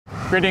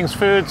Greetings,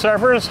 food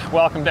surfers.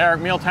 Welcome to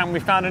Eric Mealtime. We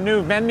found a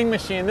new vending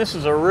machine. This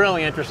is a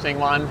really interesting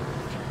one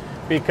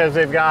because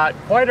they've got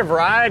quite a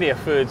variety of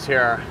foods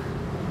here.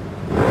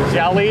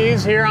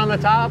 Jellies here on the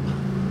top,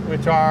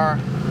 which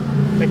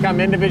they come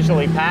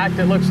individually packed,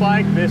 it looks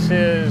like. This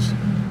is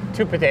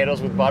 2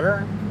 potatoes with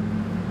butter.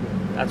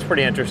 That's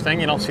pretty interesting.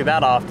 You don't see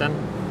that often.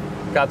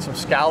 Got some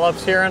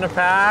scallops here in a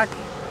pack.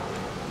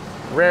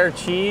 Rare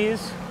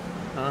cheese.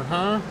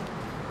 And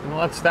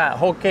what's that?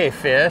 Hokke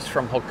fish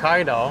from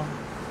Hokkaido.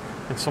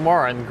 And some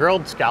more, and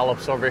grilled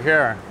scallops over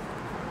here.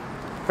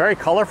 Very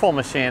colorful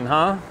machine,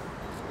 huh?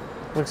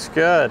 Looks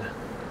good.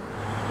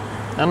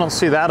 I don't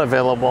see that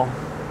available.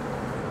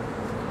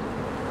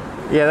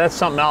 Yeah, that's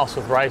something else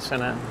with rice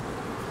in it.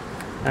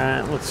 All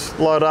right, let's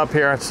load up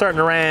here. It's starting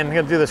to rain. I'm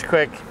gonna do this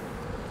quick.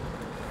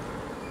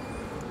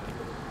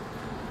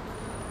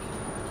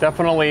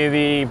 Definitely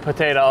the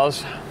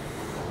potatoes.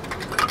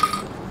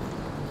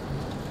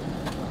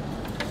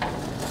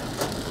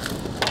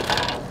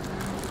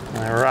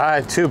 All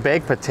right, 2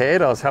 baked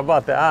potatoes. How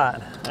about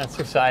that? That's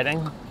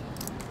exciting.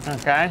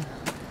 Okay.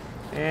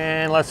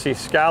 And let's see,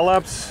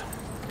 scallops.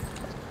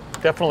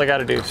 Definitely got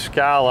to do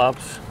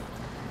scallops.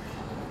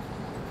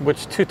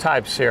 Which 2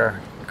 types here?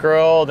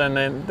 Grilled, and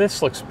then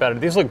this looks better.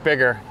 These look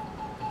bigger.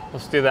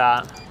 Let's do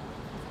that.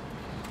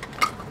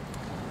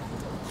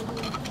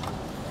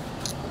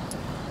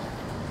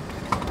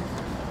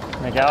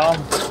 There we go.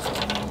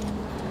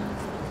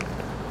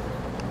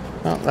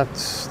 Oh,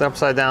 that's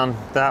upside down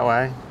that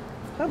way.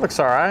 That looks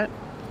all right.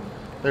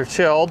 They're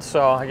chilled,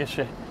 so I guess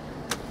you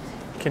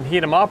can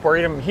heat them up or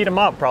heat them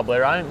up probably,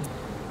 right?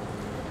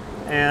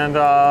 And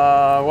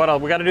what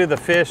else? We got to do the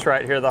fish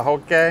right here, the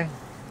Hokke.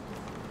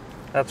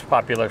 That's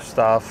popular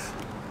stuff.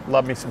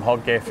 Love me some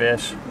Hokke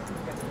fish.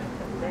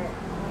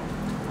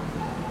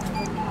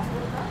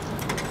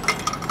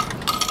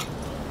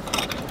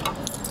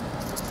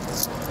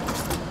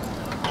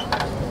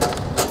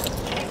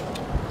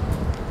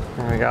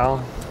 There we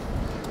go.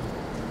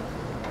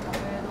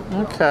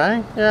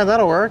 Okay, yeah,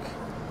 that'll work.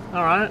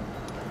 All right.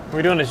 Are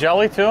we doing a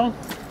jelly too?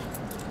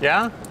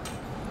 Yeah?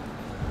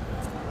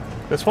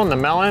 This one, the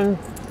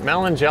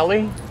melon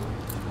jelly?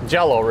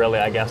 Jello, really,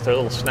 I guess. They're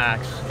little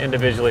snacks,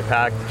 individually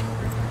packed.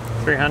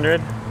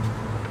 300.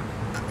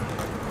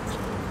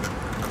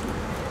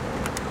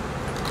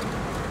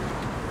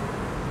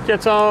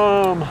 Get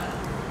some.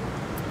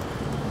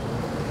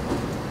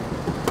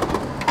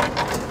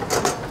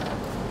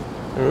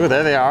 Ooh,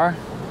 there they are.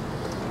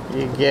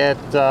 You get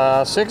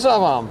 6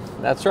 of them.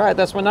 That's right,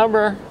 that's my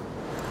number.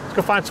 Let's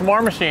go find some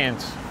more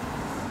machines.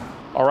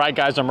 All right,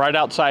 guys, I'm right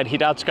outside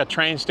Hidatsuka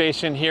train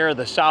station here,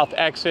 the south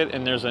exit,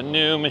 and there's a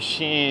new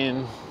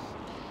machine.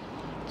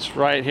 It's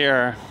right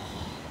here.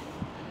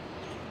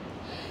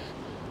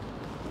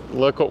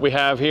 Look what we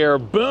have here.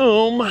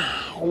 Boom,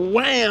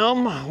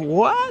 wham,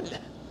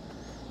 what?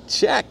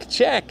 Check,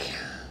 check.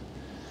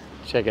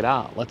 Check it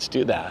out, let's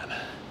do that.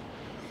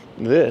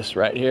 This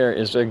right here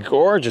is a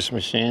gorgeous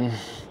machine.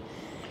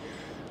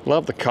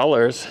 Love the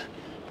colors,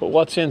 but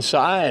what's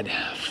inside?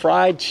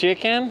 Fried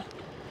chicken,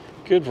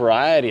 good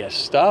variety of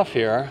stuff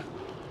here.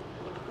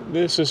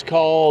 This is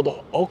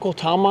called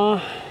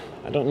Okotama.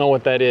 I don't know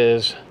what that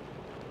is.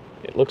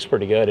 It looks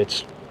pretty good.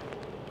 It's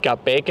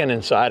got bacon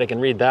inside, I can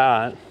read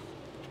that.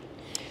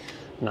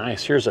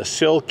 Nice, here's a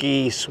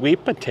silky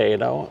sweet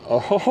potato.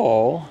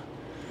 Oh,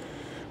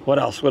 what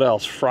else, what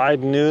else?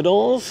 Fried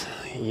noodles,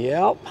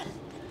 yep.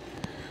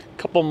 A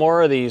couple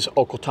more of these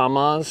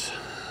Okotamas.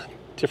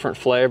 Different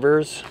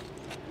flavors,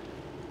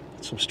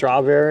 some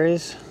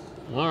strawberries.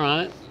 All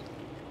right,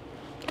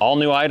 all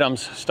new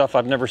items, stuff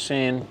I've never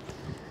seen.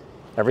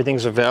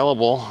 Everything's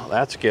available,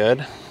 that's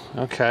good.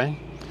 Okay,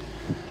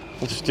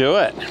 let's do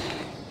it.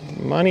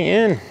 Money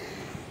in.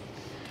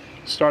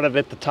 Started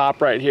at the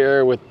top right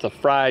here with the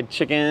fried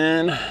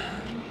chicken.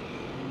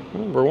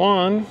 Number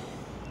 1.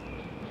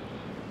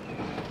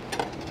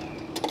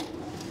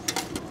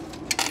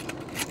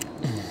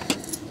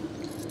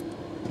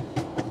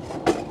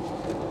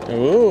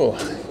 Ooh,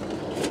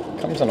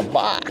 comes in a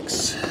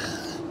box.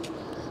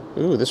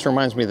 Ooh, this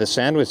reminds me of the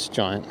sandwich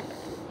joint.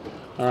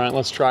 All right,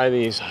 let's try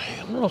these. I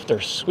don't know if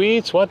they're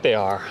sweets, what they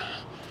are.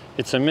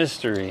 It's a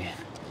mystery.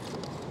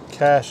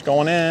 Cash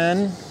going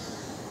in.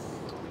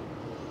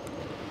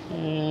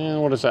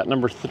 And what is that,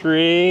 number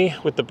 3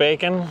 with the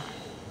bacon?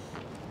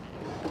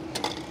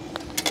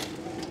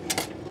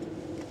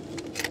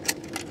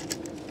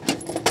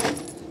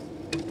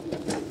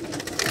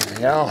 There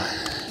we go.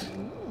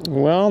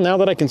 Well, now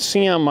that I can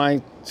see them,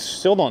 I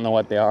still don't know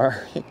what they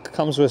are. It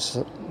comes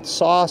with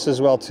sauce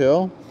as well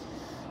too.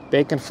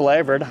 Bacon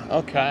flavored.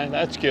 Okay,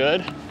 that's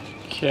good.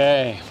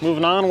 Okay,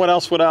 moving on. What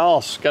else? What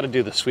else? Got to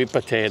do the sweet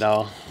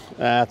potato.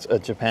 That's a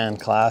Japan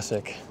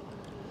classic.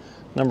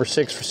 Number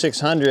 6 for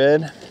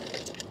 600.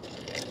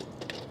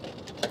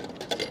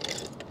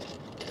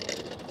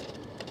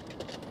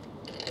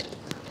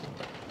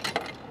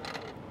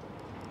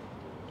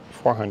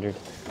 $400.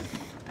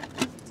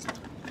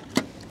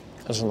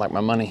 Doesn't like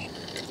my money.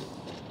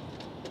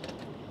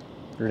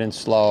 Put it in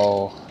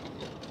slow.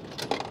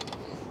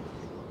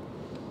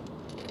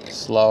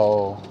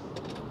 Slow. All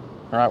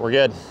right, we're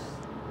good.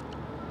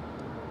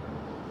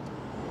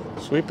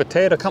 Sweet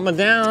potato coming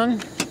down.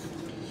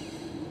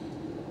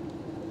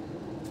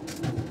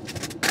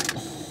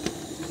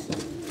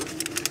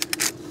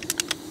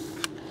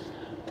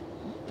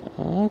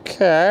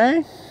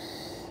 Okay.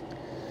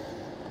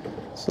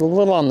 It's a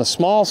little on the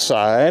small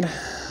side,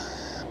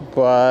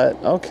 but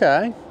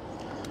okay.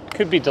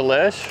 Could be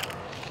delish.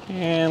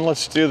 And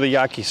let's do the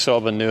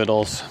yakisoba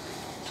noodles.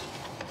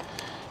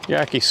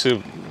 Yaki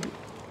soup.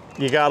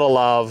 You gotta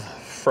love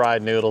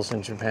fried noodles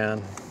in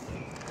Japan.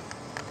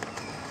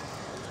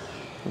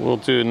 We'll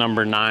do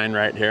number 9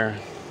 right here.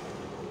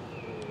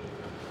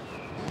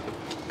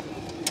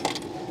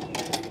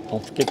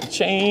 Don't forget to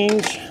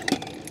change.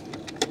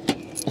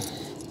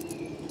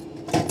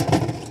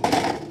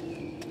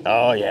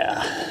 Oh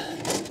yeah.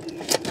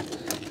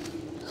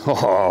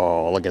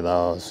 Oh, look at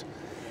those.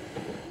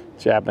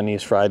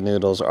 Japanese fried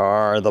noodles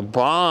are the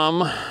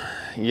bomb.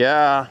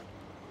 Yeah.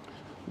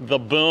 The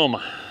boom.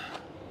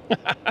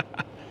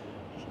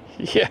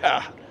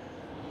 Yeah.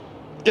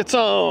 Get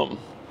some.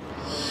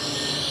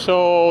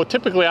 So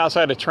typically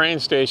outside of train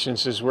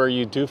stations is where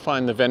you do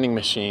find the vending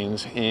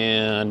machines,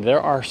 and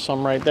there are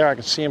some right there. I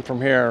can see them from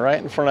here, right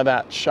in front of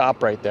that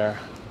shop right there.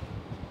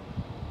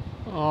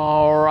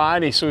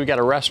 Alrighty, so we've got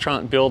a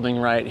restaurant building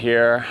right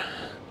here.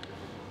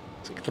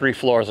 It's like 3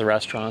 floors of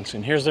restaurants,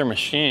 and here's their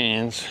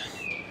machines.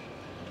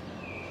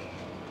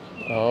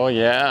 Oh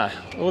yeah.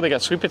 Oh, they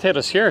got sweet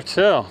potatoes here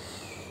too.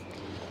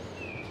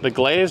 The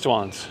glazed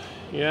ones,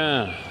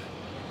 yeah.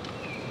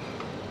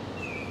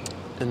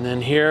 And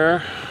then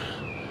here,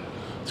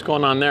 what's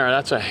going on there?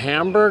 That's a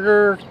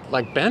hamburger,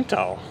 like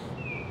bento.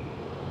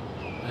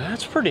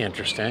 That's pretty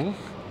interesting.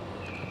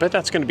 I bet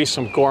that's gonna be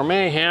some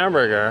gourmet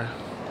hamburger.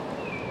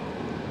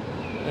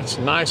 It's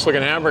a nice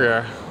looking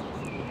hamburger.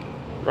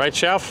 Right,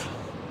 chef?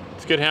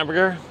 It's a good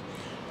hamburger.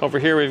 Over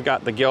here we've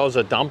got the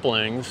gyoza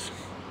dumplings.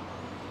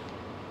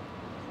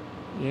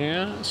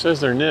 Yeah, it says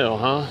they're new,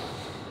 huh?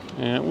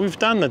 Yeah, we've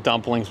done the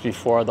dumplings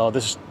before though.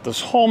 This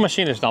whole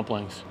machine is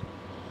dumplings.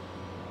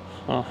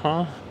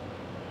 Uh-huh.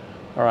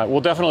 All right,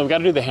 we've got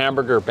to do the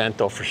hamburger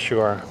bento for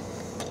sure.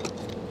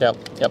 Yep.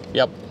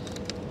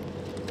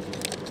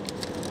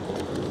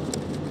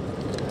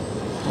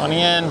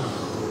 Money in.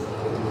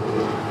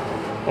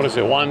 What is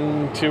it,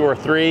 1, 2, or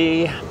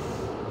 3?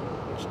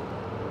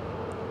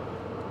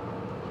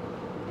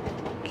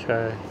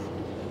 Okay.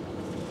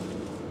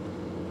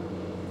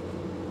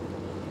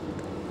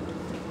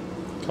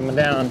 Coming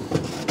down.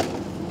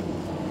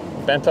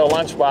 Bento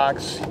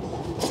lunchbox.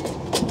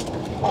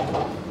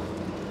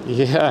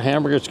 Yeah,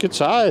 hamburger's good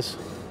size.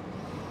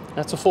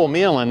 That's a full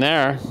meal in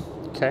there.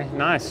 Okay,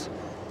 nice.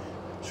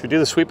 Should we do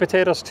the sweet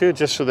potatoes too,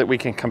 just so that we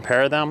can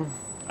compare them?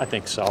 I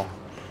think so.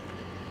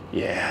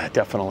 Yeah,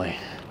 definitely.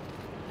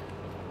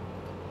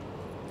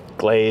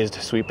 Glazed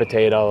sweet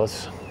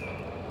potatoes.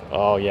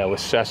 Oh yeah, with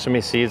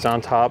sesame seeds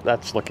on top.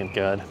 That's looking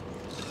good.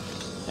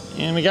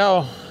 In we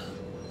go.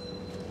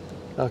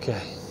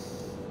 Okay.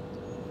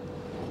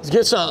 Let's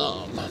get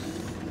some.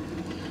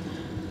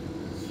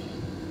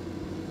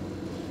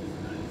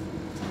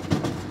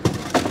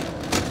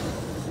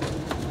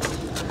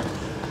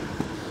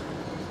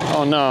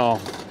 Oh no.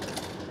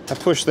 I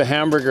pushed the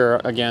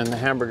hamburger again, the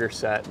hamburger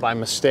set, by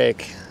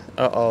mistake.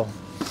 Uh-oh.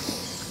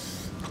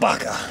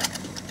 Baka.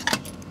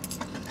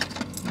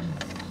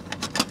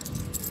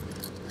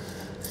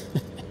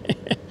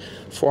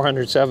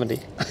 470.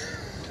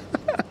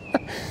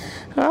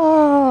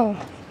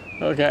 Oh,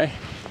 okay.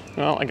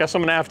 Well, I guess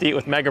I'm gonna have to eat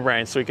with Mega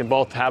Brain so we can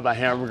both have a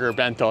hamburger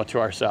bento to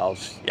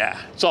ourselves. Yeah,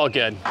 it's all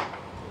good.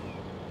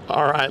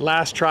 All right,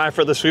 last try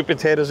for the sweet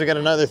potatoes. I got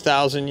another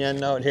 1,000 yen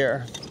note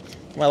here.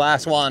 My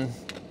last one.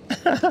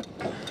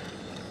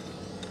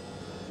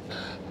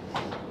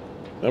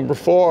 Number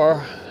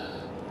 4.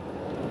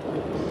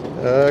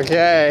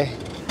 Okay.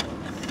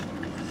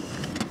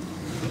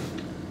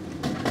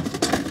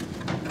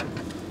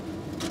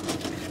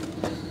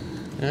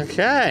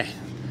 Okay,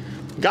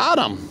 got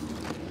them.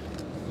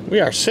 We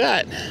are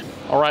set.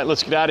 All right,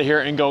 let's get out of here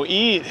and go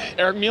eat.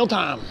 Eric,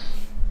 mealtime.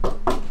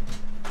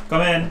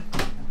 Come in.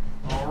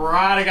 All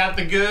right, I got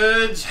the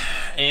goods,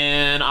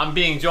 and I'm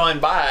being joined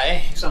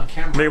by, he's on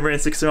camera. Mega Brain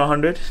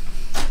 6100.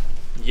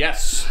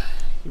 Yes.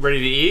 You ready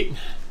to eat?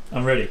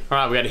 I'm ready. All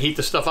right, we got to heat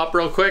the stuff up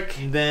real quick,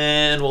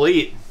 then we'll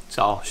eat.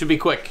 So, should be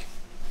quick.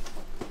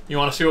 You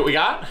want to see what we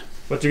got?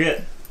 What you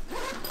get?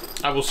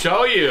 I will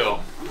show you.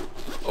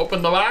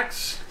 Open the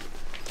box.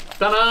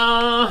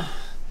 Ta-da!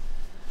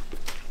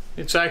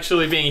 It's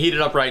actually being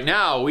heated up right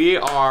now. We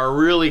are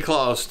really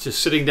close to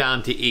sitting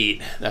down to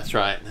eat. That's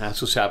right,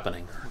 that's what's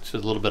happening. It's a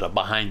little bit of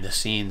behind the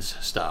scenes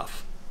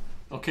stuff.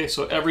 Okay,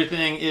 so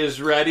everything is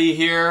ready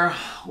here.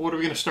 What are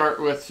we gonna start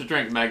with to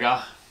drink,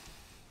 Mega?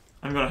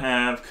 I'm gonna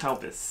have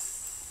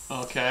Calpis.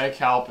 Okay,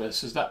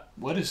 Calpis.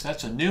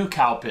 That's a new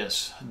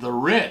Calpis. The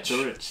Rich.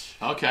 The Rich.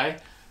 Okay.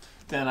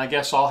 Then I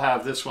guess I'll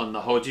have this one,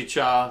 the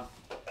Hojicha,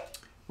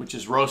 which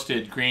is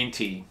roasted green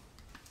tea.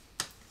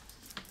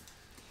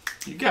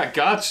 You got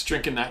guts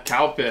drinking that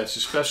Calpis,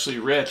 especially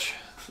Rich.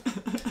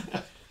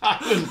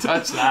 I wouldn't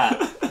touch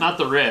that. Not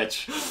the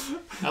rich.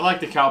 I like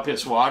the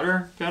Calpis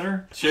water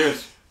better.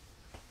 Cheers.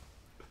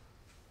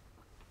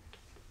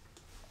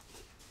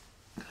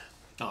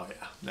 Oh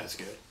yeah, that's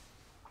good.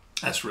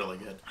 That's really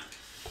good.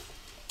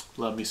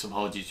 Love me some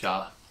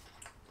Hojicha.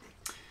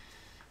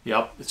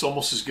 Yep, it's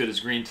almost as good as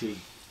green tea.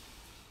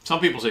 Some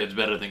people say it's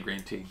better than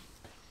green tea.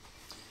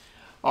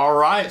 All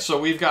right, so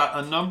we've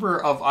got a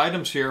number of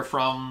items here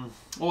from,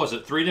 what was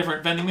it, 3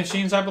 different vending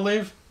machines, I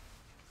believe?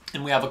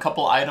 And we have a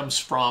couple items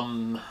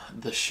from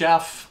the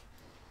chef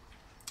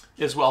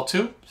as well,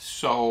 too.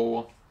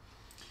 So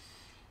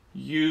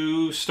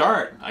you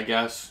start, I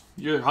guess.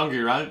 You're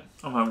hungry, right?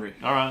 I'm hungry.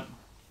 All right,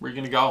 where are you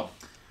going to go?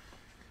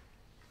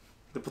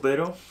 The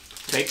potato?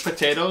 Baked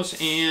potatoes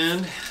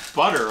and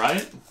butter,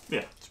 right?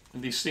 Yeah.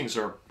 These things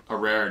are a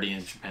rarity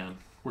in Japan.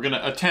 We're going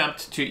to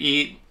attempt to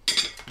eat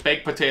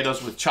baked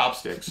potatoes with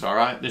chopsticks, all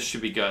right? This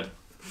should be good.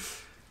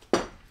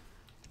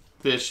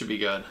 This should be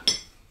good.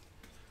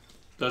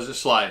 Does it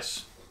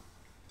slice?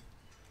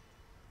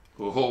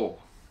 Whoa.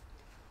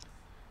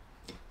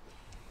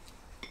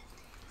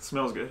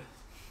 Smells good.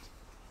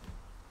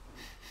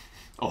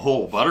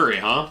 Oh, buttery,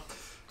 huh?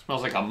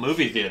 Smells like a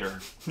movie theater,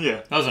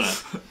 Yeah. doesn't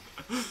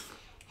it?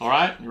 All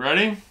right, you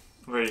ready?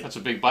 Ready. That's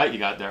a big bite you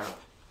got there.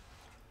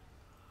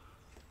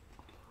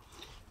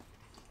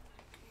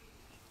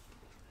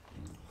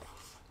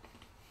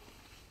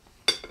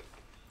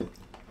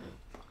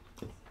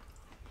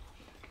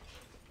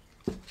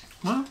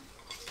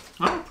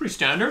 Well, pretty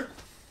standard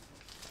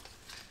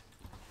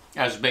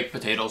as baked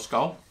potatoes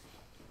go.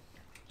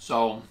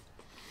 So,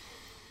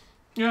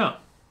 yeah,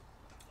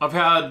 I've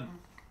had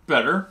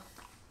better.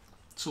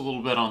 It's a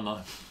little bit on the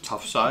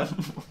tough side.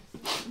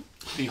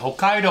 The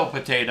Hokkaido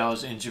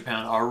potatoes in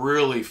Japan are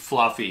really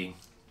fluffy,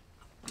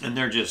 and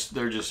they're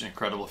just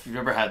incredible. If you've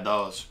ever had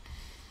those,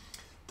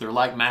 they're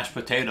like mashed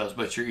potatoes,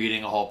 but you're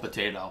eating a whole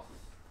potato.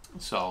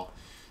 So,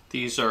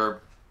 these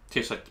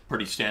taste like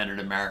pretty standard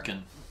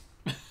American.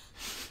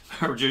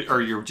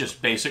 Or your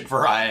just basic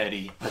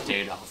variety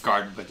potato,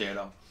 garden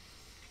potato.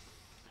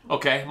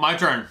 Okay, my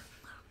turn.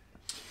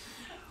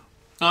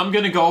 I'm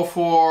gonna go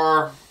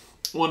for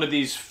one of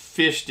these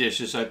fish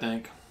dishes, I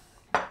think.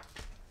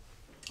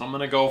 I'm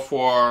gonna go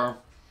for,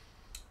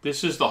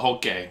 this is the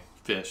Hokke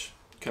fish.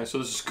 Okay, so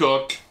this is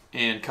cooked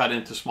and cut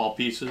into small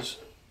pieces,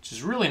 which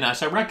is really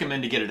nice. I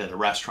recommend to get it at a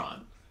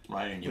restaurant,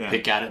 right? And you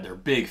pick at it, they're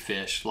big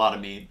fish, a lot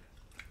of meat.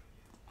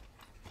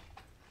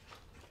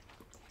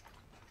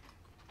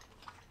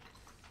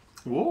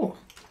 Whoa.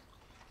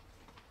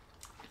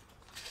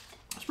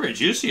 It's pretty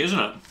juicy, isn't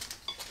it?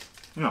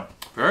 Yeah.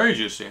 Very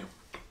juicy.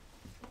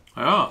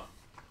 Yeah.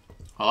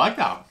 I like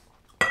that.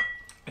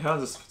 It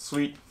has a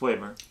sweet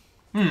flavor.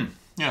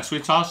 Yeah,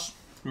 sweet sauce.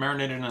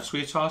 Marinated in a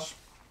sweet sauce.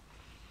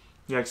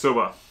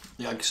 Yakisoba.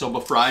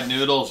 Yakisoba fried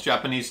noodles,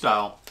 Japanese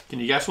style.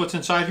 Can you guess what's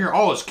inside here?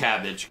 Oh, it's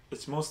cabbage.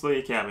 It's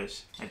mostly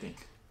cabbage, I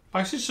think.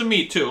 I see some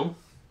meat too.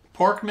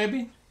 Pork,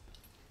 maybe?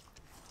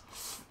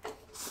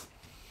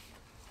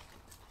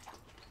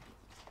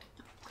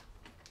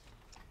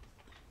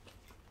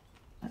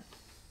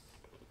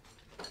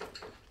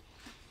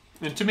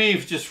 And to me,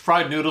 just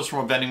fried noodles from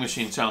a vending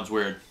machine sounds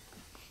weird.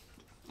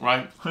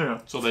 Right? Yeah.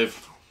 So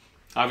they've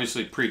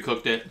obviously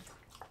pre-cooked it,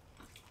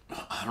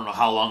 I don't know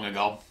how long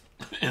ago,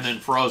 and then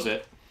froze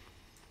it.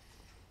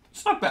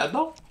 It's not bad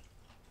though.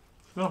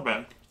 Not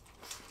bad.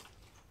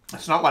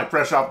 It's not like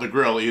fresh off the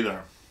grill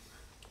either.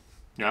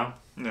 Yeah?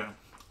 Yeah.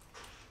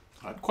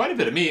 Quite a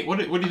bit of meat. What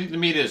do you think the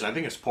meat is? I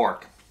think it's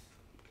pork.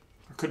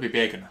 Or could be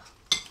bacon.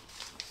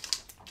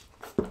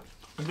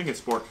 I think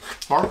it's pork.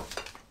 Pork?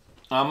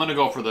 I'm going to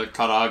go for the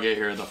karaage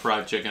here, the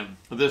fried chicken.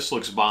 This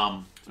looks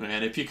bomb.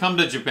 And if you come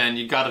to Japan,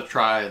 you got to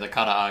try the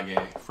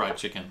karaage fried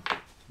chicken.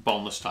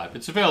 Boneless type.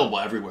 It's available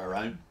everywhere,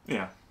 right?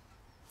 Yeah.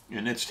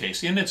 And it's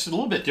tasty. And it's a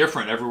little bit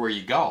different everywhere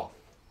you go.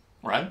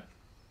 Right?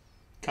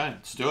 Okay,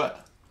 let's do it.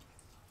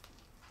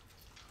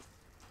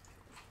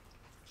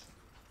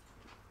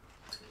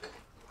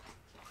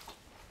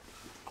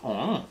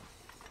 Oh.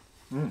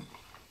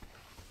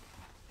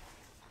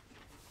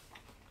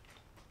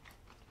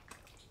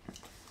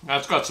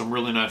 That's got some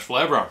really nice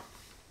flavor.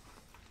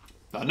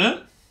 Doesn't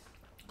it?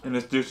 And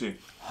it's juicy.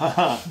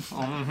 Oh.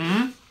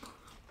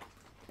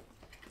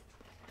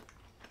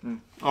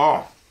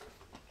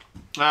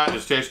 That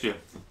is tasty.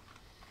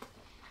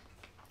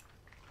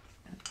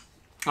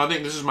 I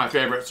think this is my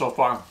favorite so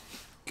far.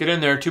 Get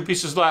in there, 2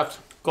 pieces left.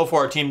 Go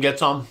for it, team, get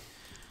some.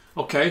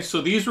 Okay,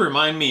 so these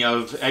remind me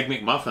of Egg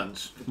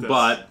McMuffins,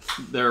 but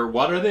they're,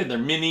 what are they? They're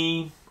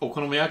mini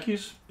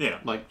okonomiyakis? Yeah.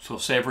 Like, so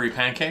savory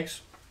pancakes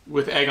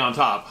with egg on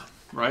top,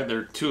 right?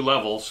 They're 2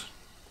 levels.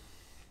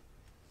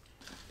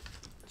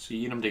 So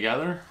you eat them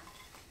together.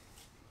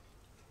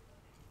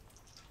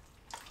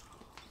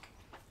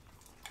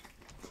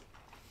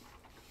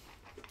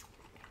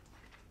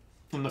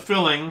 And the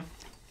filling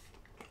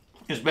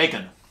is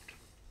bacon.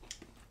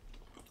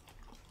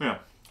 Yeah.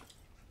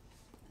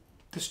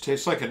 This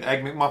tastes like an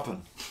Egg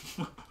McMuffin.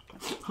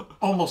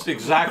 Almost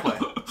exactly.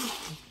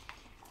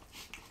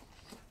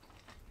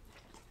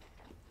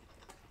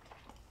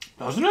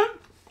 Doesn't it?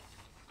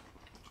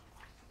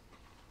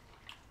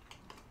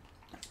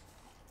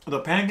 The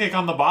pancake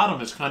on the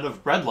bottom is kind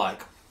of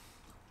bread-like.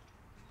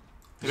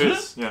 It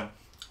is, yeah.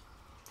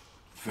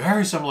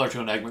 Very similar to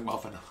an Egg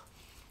McMuffin.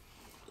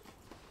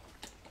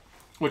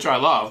 Which I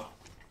love.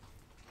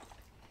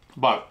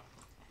 But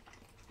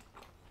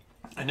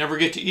I never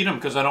get to eat them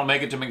because I don't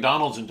make it to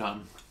McDonald's in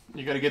time.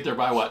 You got to get there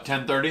by what,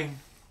 10:30?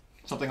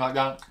 Something like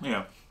that?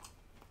 Yeah.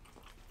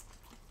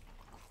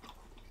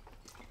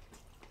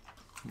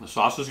 The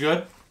sauce is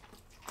good.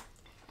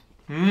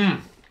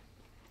 Mmm.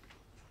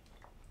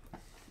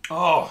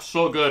 Oh,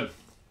 so good.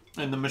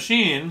 And the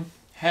machine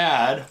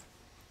had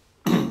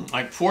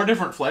like 4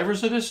 different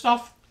flavors of this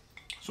stuff.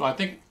 So I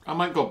think I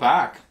might go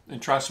back and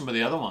try some of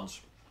the other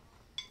ones.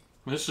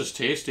 This is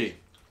tasty.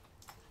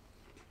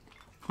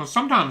 Well,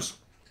 sometimes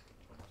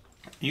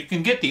you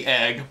can get the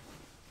egg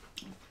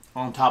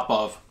on top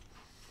of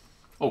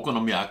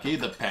okonomiyaki,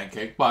 the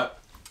pancake, but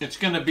it's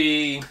going to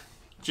be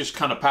just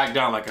kind of packed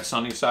down like a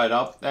sunny side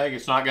up egg.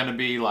 It's not going to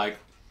be like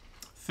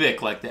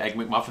thick like the Egg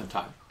McMuffin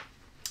type.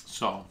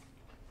 So,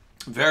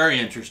 very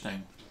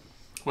interesting.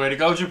 Way to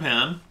go,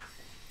 Japan.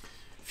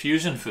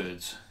 Fusion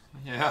foods.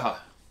 Yeah.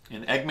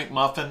 An Egg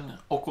McMuffin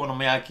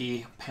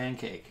okonomiyaki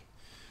pancake.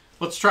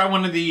 Let's try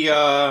one of the,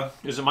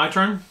 is it my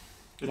turn?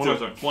 It's your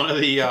turn. One of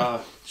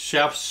the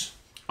chef's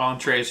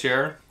entrees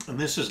here. And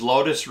this is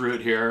lotus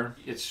root here.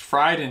 It's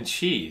fried in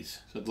cheese.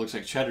 So it looks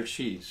like cheddar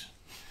cheese.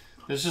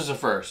 This is a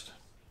first.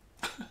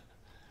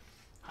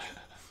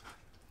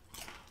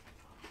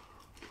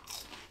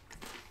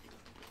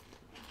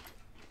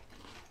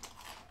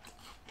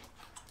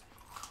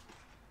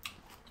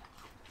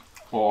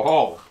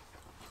 Oh.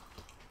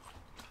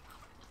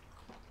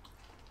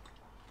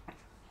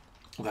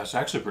 That's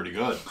actually pretty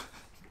good.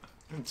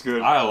 It's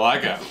good. I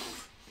like it.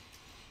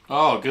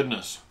 Oh,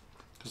 goodness.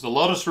 Because the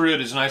lotus root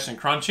is nice and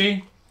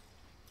crunchy.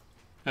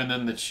 And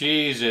then the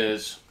cheese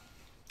is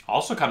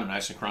also kind of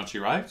nice and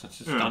crunchy, right?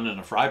 Since it's done in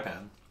a fry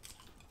pan.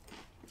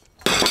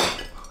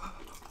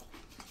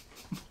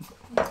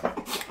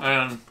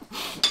 And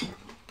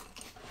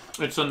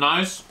it's a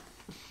nice,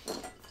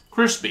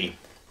 crispy.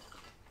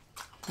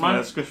 Yeah,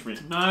 it's crispy.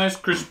 Nice,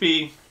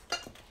 crispy,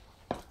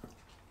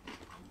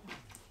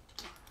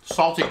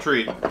 salty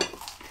treat.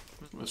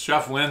 The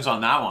chef wins on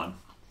that one.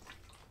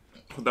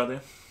 Hotate.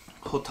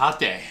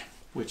 Hotate,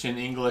 which in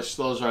English,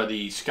 those are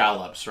the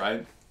scallops,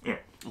 right? Yeah.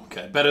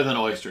 Okay, better than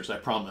oysters, I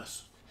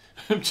promise.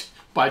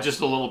 By just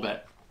a little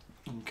bit.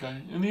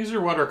 Okay, and these are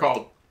what are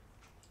called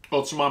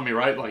otsumami,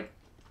 right? Like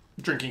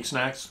drinking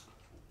snacks.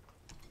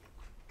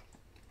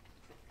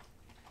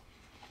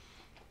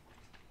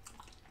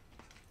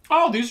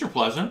 Oh, these are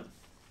pleasant.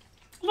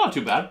 Not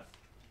too bad.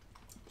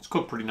 It's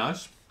cooked pretty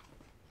nice.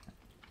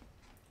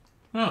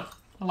 Yeah,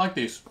 I like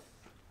these.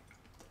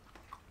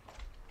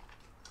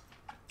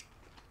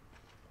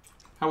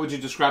 How would you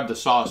describe the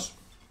sauce?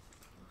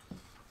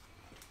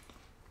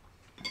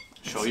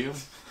 Shoyu?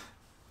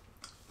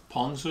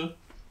 Ponzu?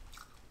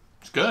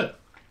 It's good,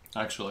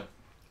 actually.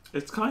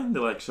 It's kind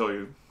of like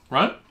shoyu.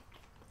 Right?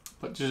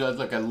 But just has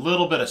like a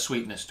little bit of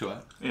sweetness to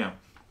it. Yeah.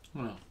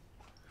 Yeah.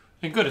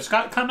 And good. It's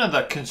got kind of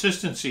the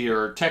consistency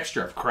or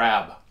texture of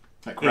crab.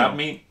 Like crab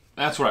meat.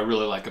 That's what I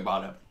really like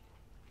about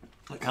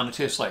it. It kind of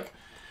tastes like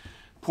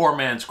poor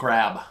man's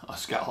crab, a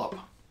scallop,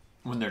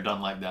 when they're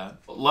done like that.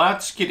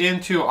 Let's get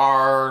into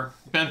our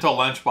bento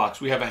lunchbox.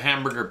 We have a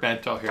hamburger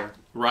bento here.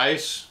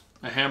 Rice,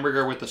 a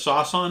hamburger with the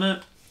sauce on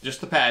it,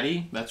 just the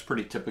patty. That's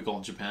pretty typical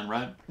in Japan,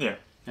 right? Yeah.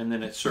 And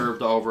then it's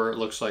served over, it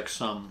looks like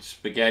some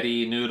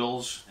spaghetti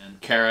noodles and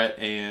carrot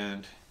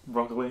and...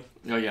 broccoli.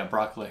 Oh yeah,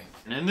 broccoli.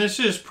 And this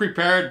is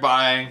prepared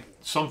by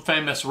some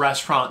famous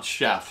restaurant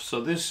chef.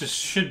 So this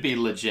should be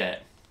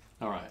legit.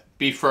 All right,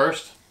 beef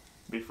first.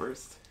 Beef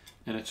first.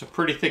 And it's a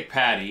pretty thick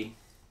patty.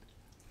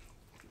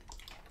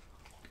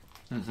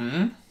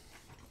 Mm-hmm.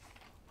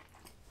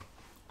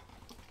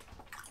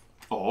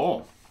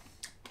 Oh.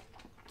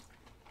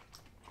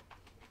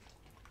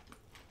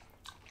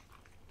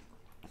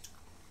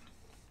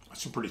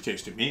 That's some pretty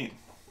tasty meat.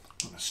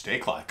 On a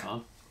steak like, huh?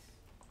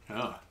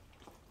 Yeah.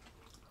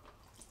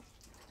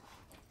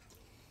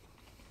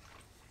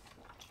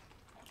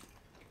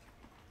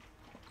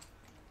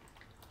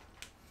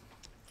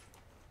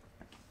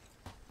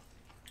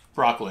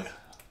 Broccoli.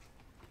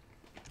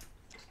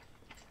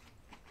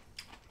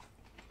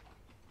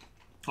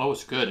 Oh,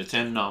 it's good. It's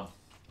in,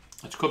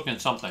 it's cooked in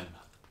something.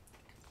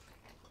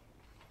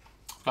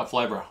 It's got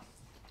flavor.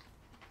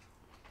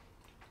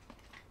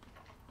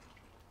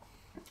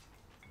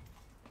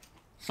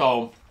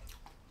 So,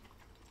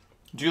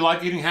 do you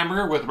like eating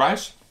hamburger with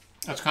rice?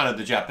 That's kind of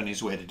the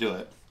Japanese way to do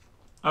it.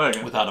 I like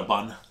it. Without a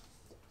bun.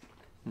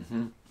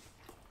 Mm-hmm.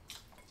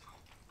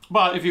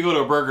 But if you go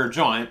to a burger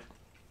joint,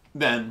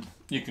 then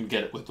you can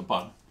get it with the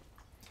bun.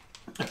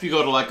 If you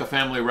go to like a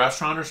family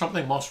restaurant or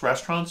something, most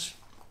restaurants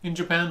in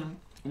Japan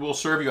will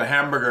serve you a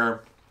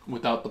hamburger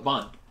without the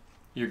bun.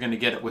 You're going to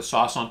get it with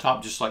sauce on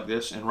top just like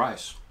this and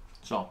rice.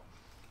 So,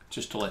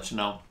 just to let you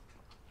know.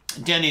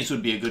 Denny's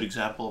would be a good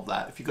example of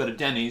that. If you go to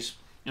Denny's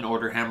and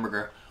order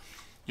hamburger,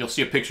 you'll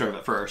see a picture of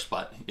it first,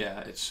 but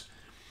yeah,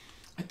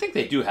 I think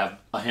they do have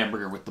a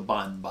hamburger with the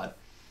bun, but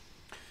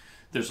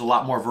there's a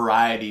lot more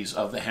varieties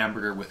of the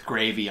hamburger with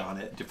gravy on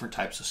it, different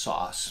types of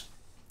sauce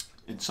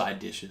and side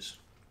dishes.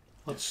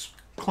 Let's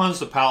cleanse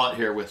the palate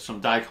here with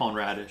some Daikon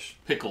radish,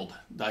 pickled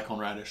Daikon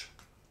radish.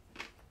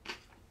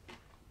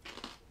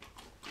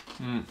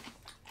 Do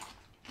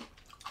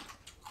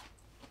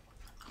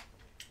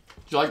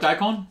you like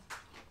Daikon?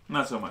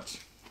 Not so much.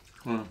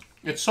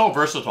 It's so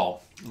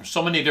versatile. There's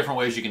so many different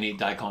ways you can eat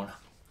Daikon.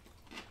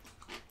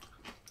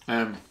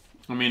 And,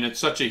 I mean, it's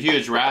such a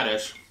huge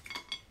radish.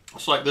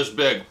 It's like this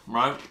big,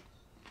 right?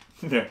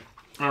 Yeah.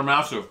 They're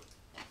massive.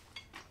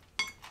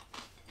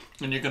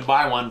 And you can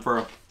buy one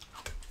for,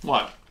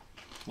 what?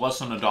 Less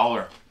than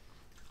 $1.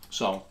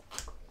 So,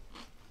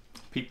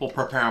 people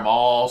prepare them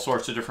all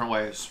sorts of different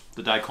ways.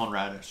 The Daikon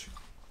radish.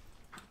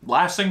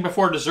 Last thing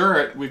before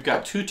dessert, we've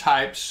got 2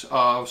 types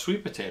of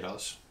sweet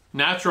potatoes.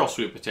 Natural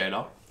sweet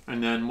potato.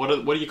 And then, what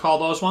do you call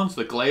those ones?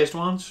 The glazed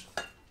ones?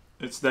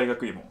 It's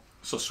Yaki-imo.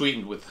 So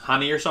sweetened with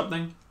honey or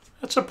something?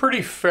 That's a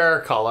pretty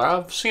fair color.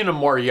 I've seen them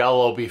more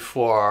yellow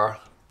before.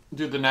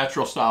 Do the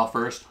natural style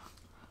first.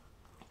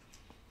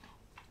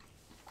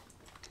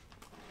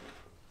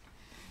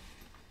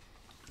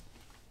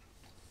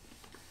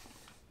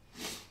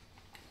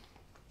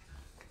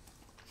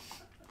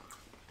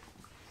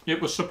 It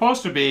was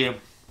supposed to be,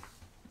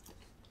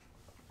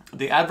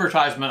 the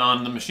advertisement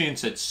on the machine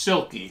said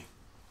silky.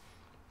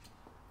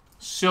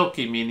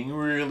 Silky meaning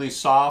really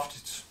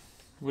soft.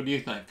 What do you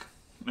think?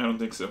 I don't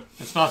think so.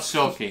 It's not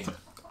silky.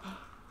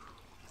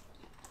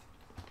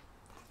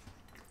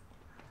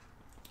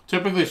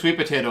 Typically sweet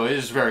potato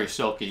is very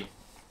silky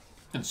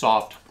and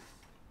soft.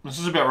 This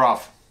is a bit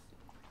rough.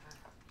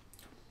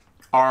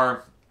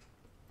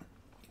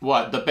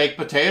 The baked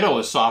potato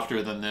is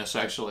softer than this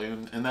actually,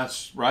 and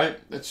that's right.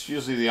 It's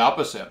usually the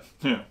opposite.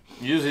 Yeah.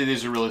 Usually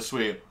these are really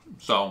sweet.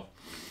 So,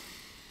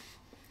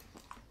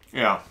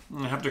 yeah,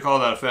 I have to call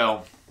that a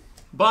fail.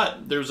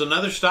 But there's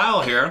another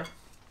style here,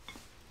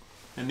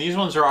 and these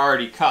ones are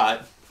already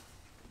cut.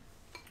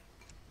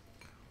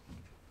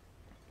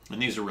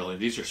 And these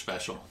are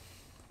special.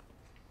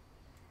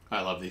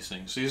 I love these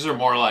things. These are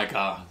more like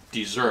a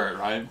dessert,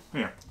 right?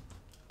 Yeah.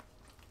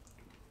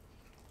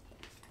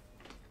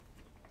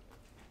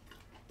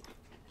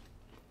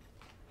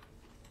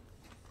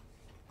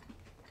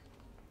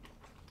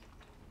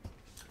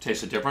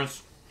 Taste the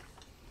difference?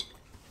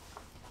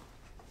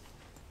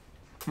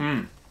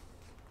 Oh,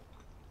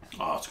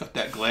 it's got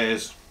that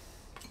glaze.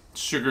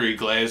 Sugary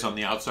glaze on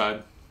the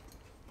outside.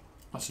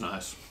 That's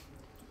nice.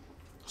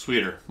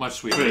 Sweeter. Much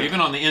sweeter. Yeah. Even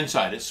on the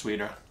inside, it's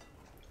sweeter.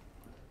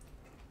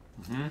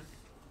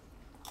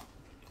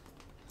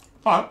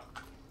 But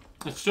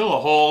it's still a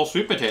whole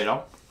sweet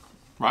potato,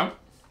 right?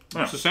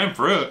 Yeah. It's the same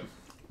fruit.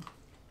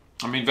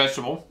 I mean,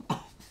 vegetable.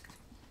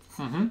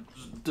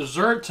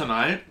 Dessert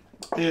tonight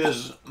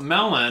is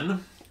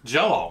melon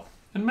Jello.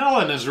 And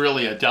melon is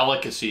really a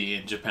delicacy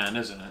in Japan,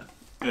 isn't it?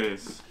 It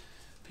is.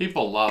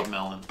 People love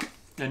melon.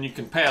 And you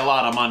can pay a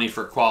lot of money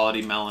for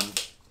quality melon.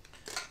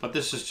 But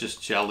this is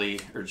just jelly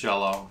or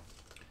Jello.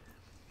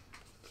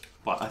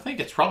 But I think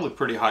it's probably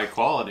pretty high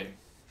quality.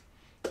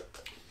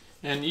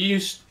 And you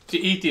used to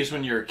eat these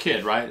when you were a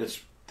kid, right?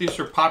 These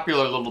are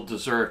popular little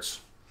desserts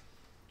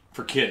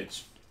for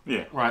kids.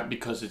 Yeah. Right?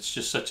 Because it's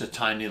just such a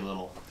tiny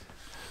little,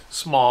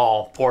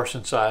 small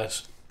portion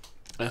size.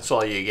 That's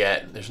all you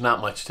get. There's not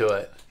much to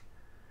it.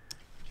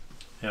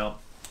 Yeah.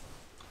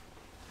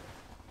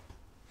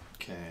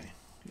 Okay.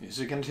 Is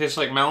it going to taste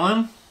like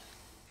melon?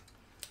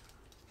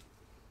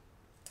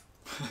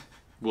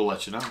 We'll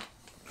let you know.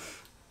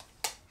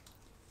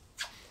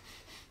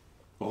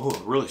 Oh,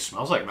 it really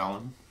smells like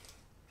melon.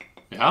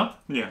 Yeah?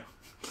 Yeah.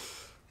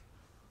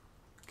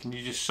 Can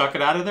you just suck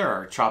it out of there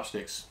or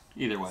chopsticks?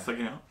 Either way. Suck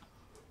it out.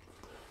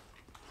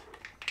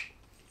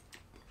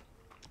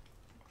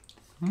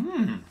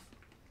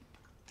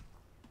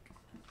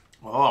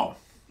 Oh,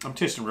 I'm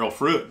tasting real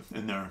fruit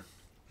in there.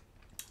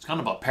 It's kind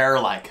of a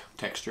pear-like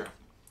texture,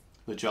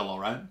 the Jello,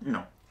 right? No.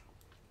 A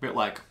bit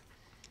like,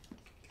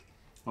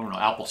 I don't know,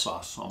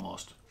 applesauce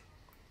almost.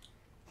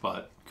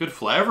 But good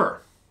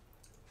flavor.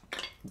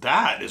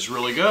 That is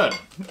really good.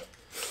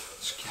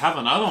 Let's have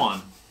another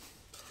one.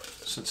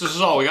 Since this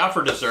is all we got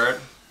for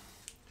dessert,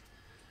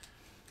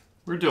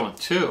 we're doing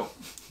 2.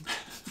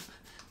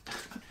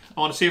 I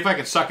want to see if I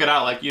can suck it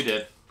out like you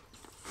did.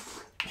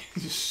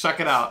 Just suck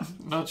it out.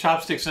 No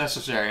chopsticks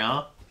necessary,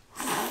 huh?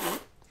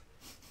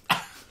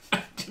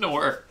 Didn't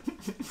work.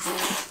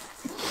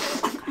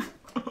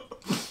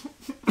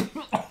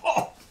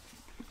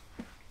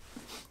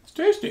 It's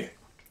tasty.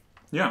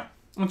 Yeah.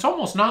 It's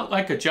almost not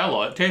like a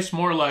Jello. It tastes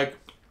more like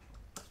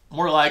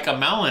a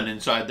melon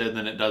inside there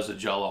than it does a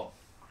Jello.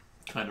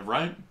 Kind of,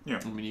 right? Yeah.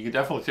 I mean, you can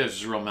definitely taste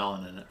there's real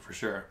melon in it for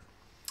sure.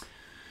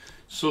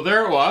 So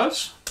there it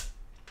was.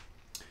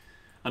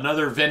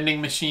 Another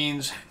vending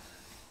machines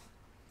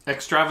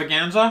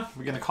extravaganza.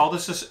 We're going to call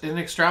this an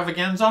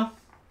extravaganza.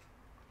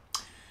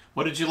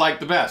 What did you like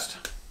the best?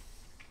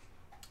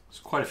 There's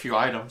quite a few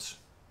items.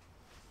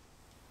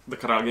 The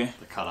karage.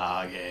 The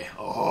karage.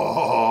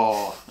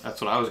 Oh,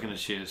 that's what I was going to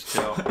choose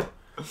too.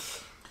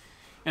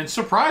 And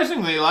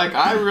surprisingly, like,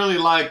 I really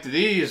liked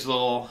these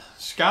little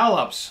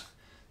scallops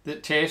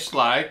that taste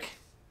like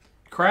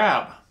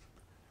crab.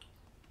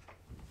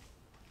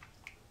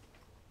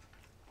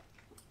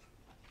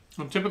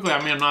 And typically, I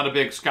mean, I'm not a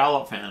big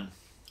scallop fan,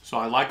 so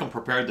I like them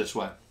prepared this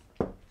way.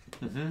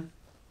 The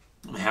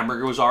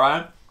hamburger was all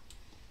right.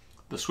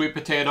 The sweet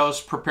potatoes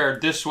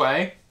prepared this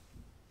way,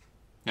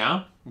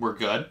 yeah, were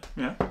good.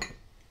 Yeah.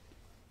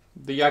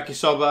 The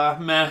yakisoba,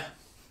 meh.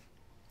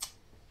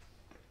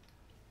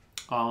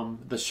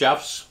 The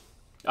chef's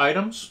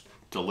items,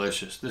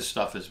 delicious. This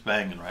stuff is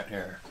banging right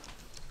here.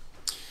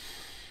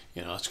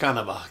 You know, it's kind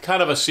of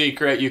a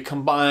secret. You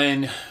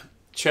combine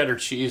cheddar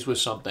cheese with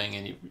something,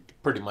 and you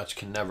pretty much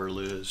can never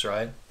lose,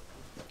 right?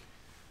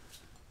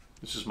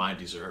 This is my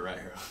dessert right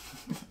here.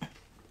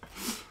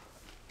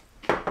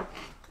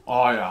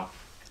 Oh yeah.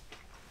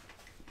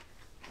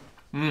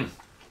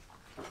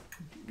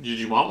 Did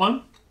you want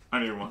one? I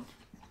need one.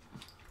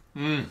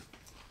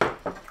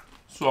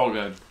 So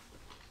good.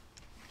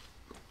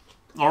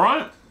 All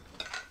right.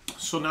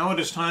 So now it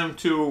is time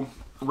to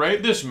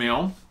rate this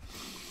meal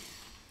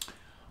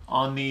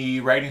on the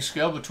rating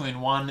scale between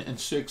 1 and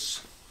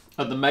 6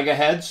 of the mega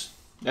heads.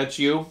 That's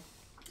you.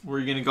 Where are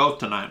you going to go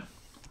tonight?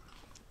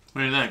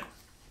 What do you think?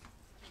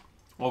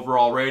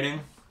 Overall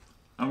rating?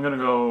 I'm gonna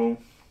go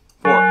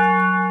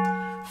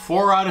 4.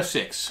 4 out of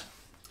 6.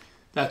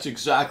 That's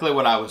exactly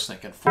what I was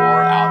thinking. 4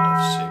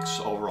 out of 6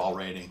 overall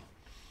rating.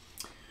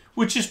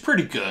 Which is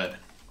pretty good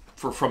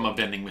from a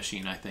vending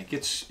machine, I think.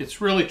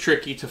 It's really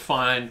tricky to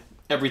find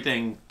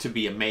everything to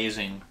be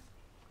amazing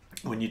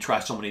when you try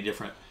so many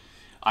different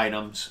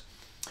items.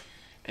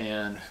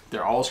 And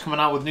they're always coming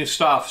out with new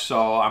stuff,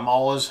 so I'm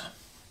always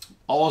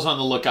on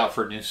the lookout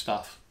for new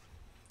stuff.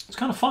 It's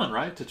kind of fun,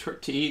 right?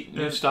 To eat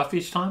new stuff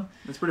each time.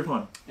 It's pretty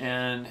fun.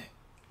 And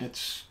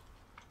it's,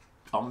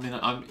 I mean,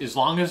 as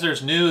long as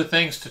there's new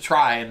things to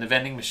try in the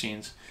vending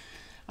machines,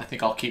 I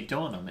think I'll keep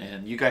doing them.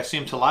 And you guys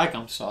seem to like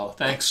them, so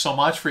thanks so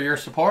much for your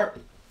support.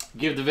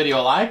 Give the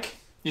video a like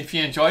if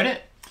you enjoyed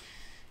it.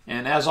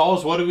 And as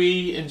always, what do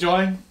we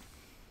enjoy?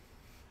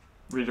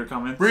 Read your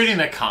comments. Reading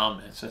the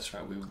comments. That's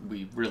right.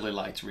 We really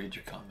like to read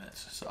your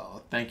comments.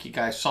 So thank you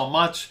guys so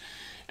much.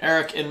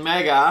 Eric and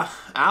Mega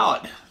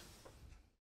out.